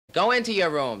Go into your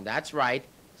room, that's right.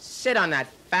 Sit on that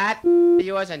fat of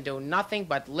yours and do nothing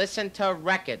but listen to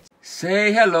records.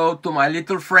 Say hello to my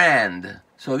little friend.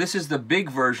 So this is the big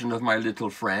version of my little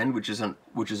friend, which is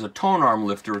a tone arm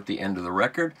lifter at the end of the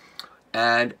record.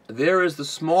 And there is the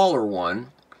smaller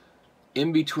one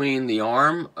in between the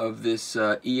arm of this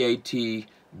EAT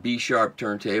B-sharp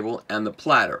turntable and the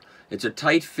platter. It's a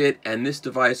tight fit, and this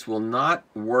device will not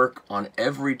work on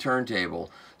every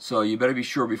turntable, so you better be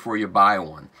sure before you buy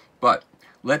one. But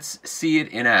let's see it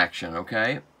in action,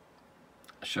 okay?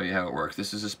 I'll show you how it works.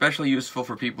 This is especially useful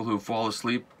for people who fall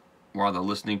asleep while they're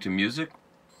listening to music.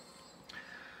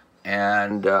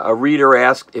 And a reader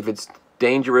asked if it's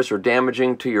dangerous or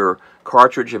damaging to your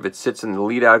cartridge if it sits in the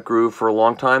lead-out groove for a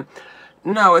long time.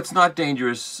 No, it's not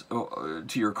dangerous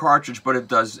to your cartridge, but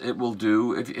it will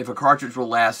do. If a cartridge will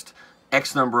last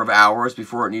X number of hours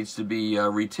before it needs to be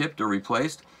retipped or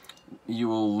replaced, you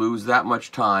will lose that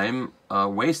much time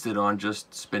wasted on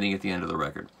just spinning at the end of the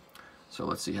record. So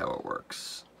let's see how it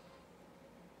works.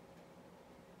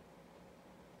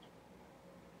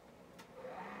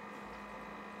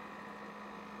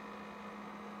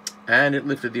 And it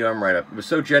lifted the arm right up. It was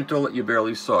so gentle that you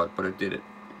barely saw it, but it did it.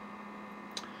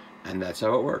 And that's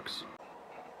how it works.